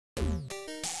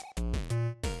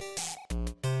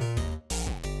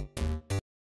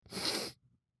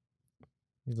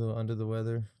He's a little under the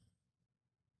weather.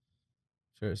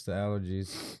 Sure, it's the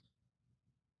allergies.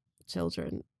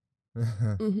 Children.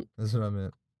 That's what I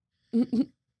meant.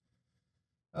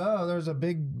 Oh, there was a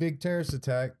big terrorist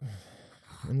attack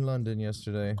in London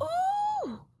yesterday.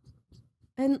 Oh!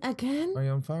 And again? Are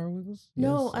you on fire, Wiggles?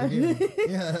 No. Yes, again.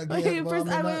 Yeah, again. Okay,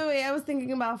 Well, wait. I was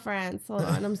thinking about France. Hold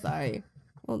on. I'm sorry.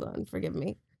 Hold on. Forgive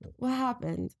me. What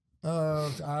happened?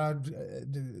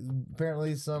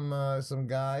 Apparently some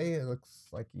guy, it looks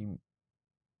like he,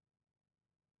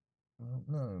 I don't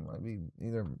know, might be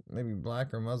maybe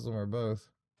black or Muslim or both.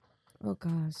 Oh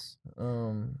gosh.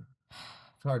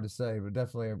 It's hard to say, but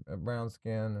definitely a brown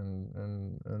skin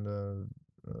and a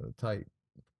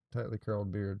tightly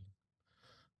curled beard.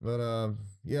 But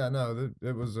yeah, no,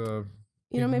 it was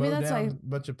maybe that's down like a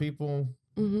bunch of people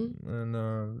and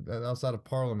outside of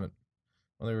Parliament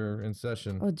when they were in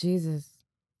session. Oh Jesus.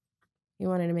 He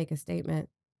wanted to make a statement.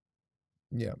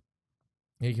 Yeah.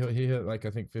 He hit like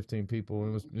I think 15 people.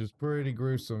 It was pretty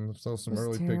gruesome. I saw some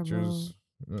early pictures.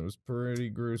 It was pretty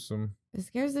gruesome. It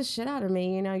scares the shit out of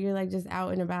me. You're like just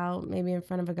out and about, maybe in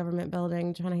front of a government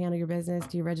building, trying to handle your business,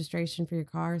 do your registration for your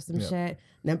car, some shit.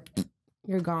 And then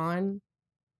you're gone,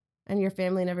 and your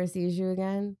family never sees you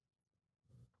again.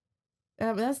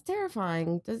 That's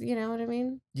terrifying. You know what I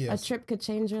mean? Yes. A trip could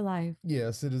change your life.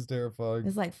 Yes, it is terrifying.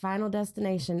 It's like Final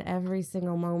Destination every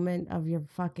single moment of your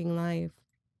fucking life.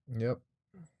 Yep.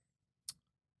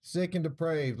 Sick and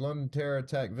depraved, London terror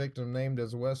attack victim named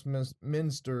as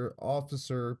Westminster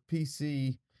officer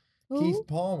PC Keith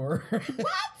Palmer.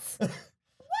 What?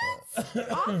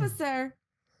 What? Officer?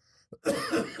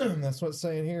 That's what's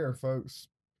saying here, folks.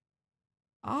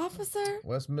 Officer?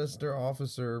 Westminster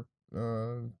officer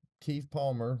Keith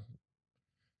Palmer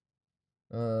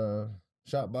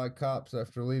shot by cops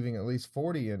after leaving at least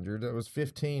 40 injured. That was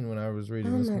 15 when I was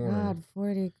reading this morning. Oh my God,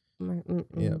 40.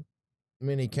 Yeah.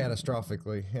 Many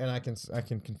catastrophically, and I can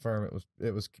confirm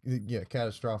it was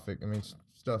catastrophic. I mean,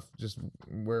 stuff just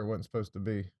where it wasn't supposed to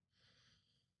be.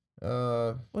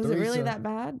 Was it really that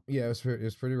bad? Yeah, it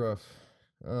was pretty rough.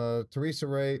 Theresa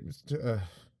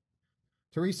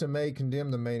May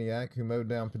condemned the maniac who mowed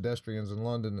down pedestrians in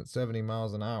London at 70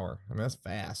 miles an hour. I mean, that's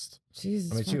fast.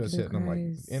 Jesus, I mean, she was hitting them like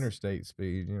Christ. interstate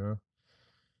speed,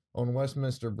 on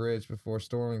Westminster Bridge before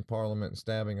storming Parliament and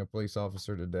stabbing a police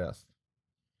officer to death.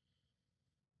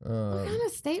 What kind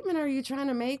of statement are you trying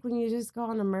to make when you just go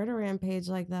on a murder rampage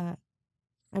like that?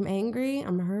 I'm angry.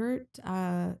 I'm hurt.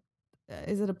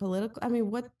 Is it a political? I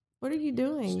mean, what are you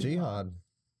doing? It's jihad.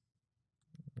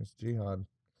 It's jihad.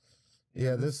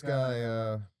 Yeah, this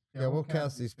guy. We'll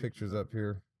cast these pictures up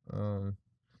here. I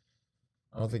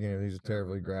don't think any of these are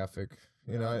terribly graphic.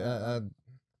 They're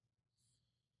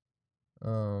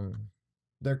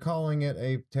calling it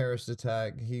a terrorist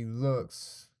attack. He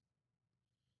looks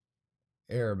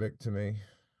Arabic to me.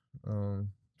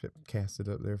 Cast it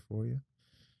up there for you.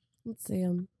 Let's see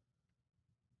him.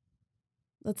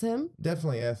 That's him?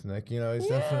 Definitely ethnic. He's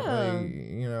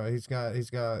definitely,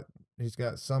 he's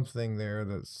got something there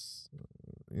that's,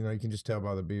 you can just tell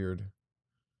by the beard.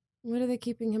 What are they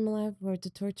keeping him alive for? To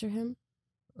torture him?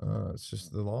 It's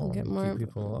just the law. Get keep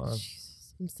people alive.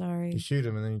 Jesus, I'm sorry. You shoot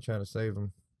him and then you try to save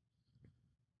him.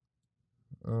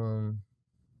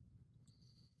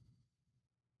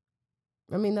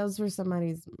 I mean, those were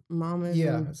somebody's mamas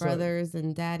and brothers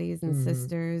and daddies and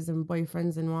sisters and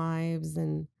boyfriends and wives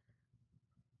and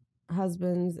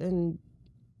husbands, and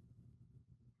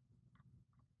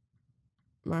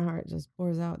my heart just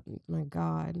pours out. My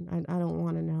God, I don't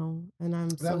want to know, and I'm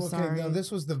sorry. No, this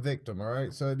was the victim, all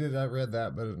right? So I read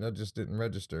that, but it just didn't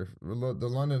register. The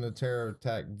London terror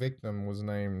attack victim was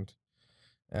named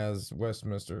as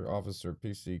Westminster officer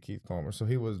PC Keith Palmer. So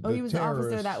he was he was the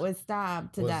officer that was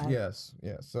stabbed to death. Yes.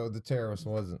 So the terrorist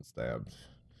wasn't stabbed.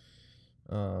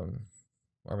 I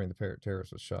mean, the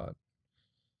terrorist was shot.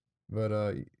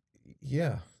 But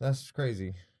yeah, that's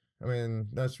crazy. I mean,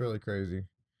 that's really crazy.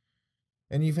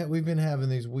 And we've been having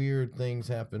these weird things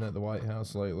happen at the White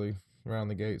House lately, around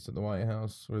the gates at the White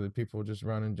House, where the people just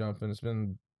running, jumping. It's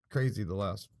been crazy the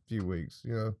last few weeks.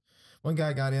 One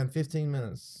guy got in 15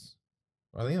 minutes.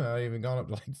 I think I even gone up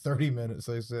to like 30 minutes,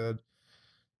 they said,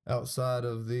 outside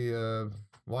of the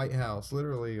White House.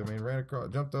 Literally, I mean, ran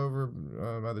across, jumped over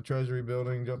by the Drudgery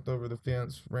building, jumped over the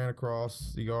fence, ran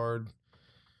across the yard,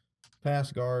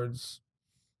 past guards,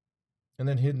 and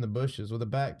then hid in the bushes with a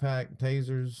backpack,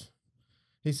 tasers.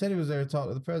 He said he was there to talk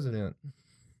to the president.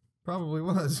 Probably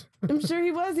was. I'm sure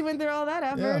he was. He went through all that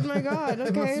effort. Yeah. My God. Okay.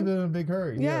 It must have been in a big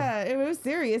hurry. Yeah, it was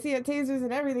serious. He had tasers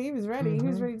and everything. He was ready. He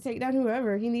was ready to take down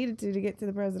whoever he needed to get to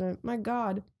the president. My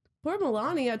God. Poor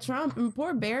Melania Trump and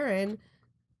poor Barron.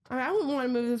 I wouldn't want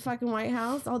to move to the fucking White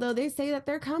House, although they say that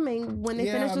they're coming when they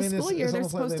finish the school year. They're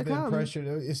supposed to come. Pressured.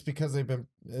 It's because they've been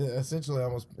essentially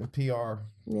almost PR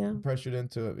pressured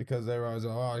into it because they're always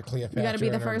Cleopatra. You got to be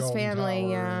the first family.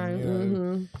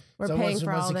 We're paying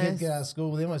for all this. Once the kids get out of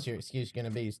school, then what's your excuse going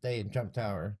to be? Stay in Trump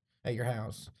Tower at your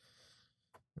house.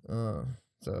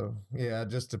 So yeah,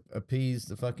 just to appease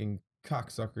the fucking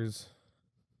cocksuckers.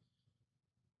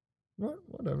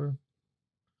 Whatever.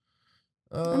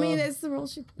 I mean, it's the role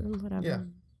she. Whatever. Yeah.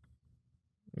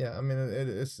 Yeah, I mean,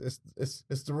 it's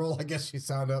the role I guess she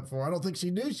signed up for. I don't think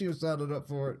she knew she was signing up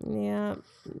for it. Yeah,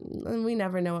 and we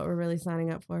never know what we're really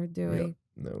signing up for, do we? Yep.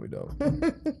 No, we don't.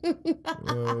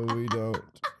 No, we don't.